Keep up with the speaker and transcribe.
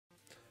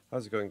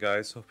How's it going,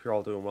 guys? Hope you're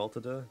all doing well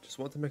today. Just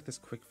want to make this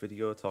quick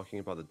video talking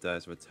about the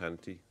Dares of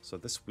Eternity. So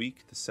this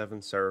week, the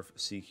 7 Seraph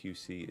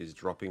CQC is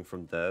dropping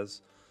from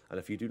Dares, and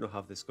if you do not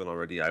have this gun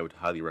already, I would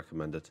highly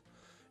recommend it.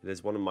 It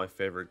is one of my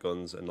favourite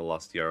guns in the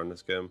last year in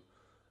this game.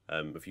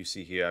 If you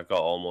see here, I've got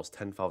almost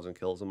 10,000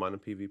 kills on mine in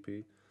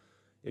PvP.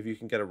 If you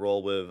can get a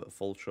roll with a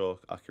full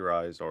choke,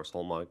 Accurized, or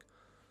Soul Mag,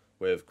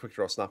 with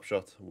Quickdraw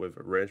Snapshot, with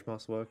range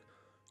mass work,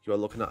 you are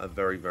looking at a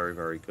very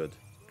good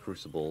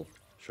Crucible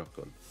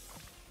shotgun.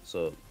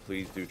 So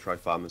please do try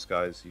farm this,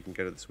 guys. You can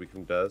get it this week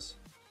from Dares.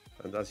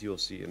 And as you'll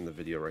see in the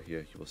video right here,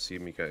 you will see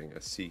me getting a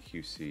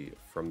CQC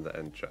from the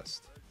end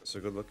chest.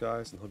 So good luck,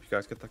 guys, and hope you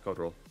guys get that god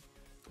roll.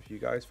 If you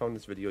guys found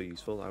this video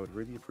useful, I would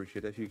really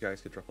appreciate it if you guys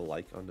could drop a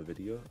like on the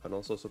video and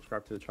also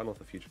subscribe to the channel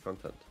for future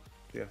content.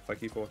 Yeah,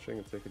 thank you for watching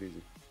and take it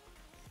easy.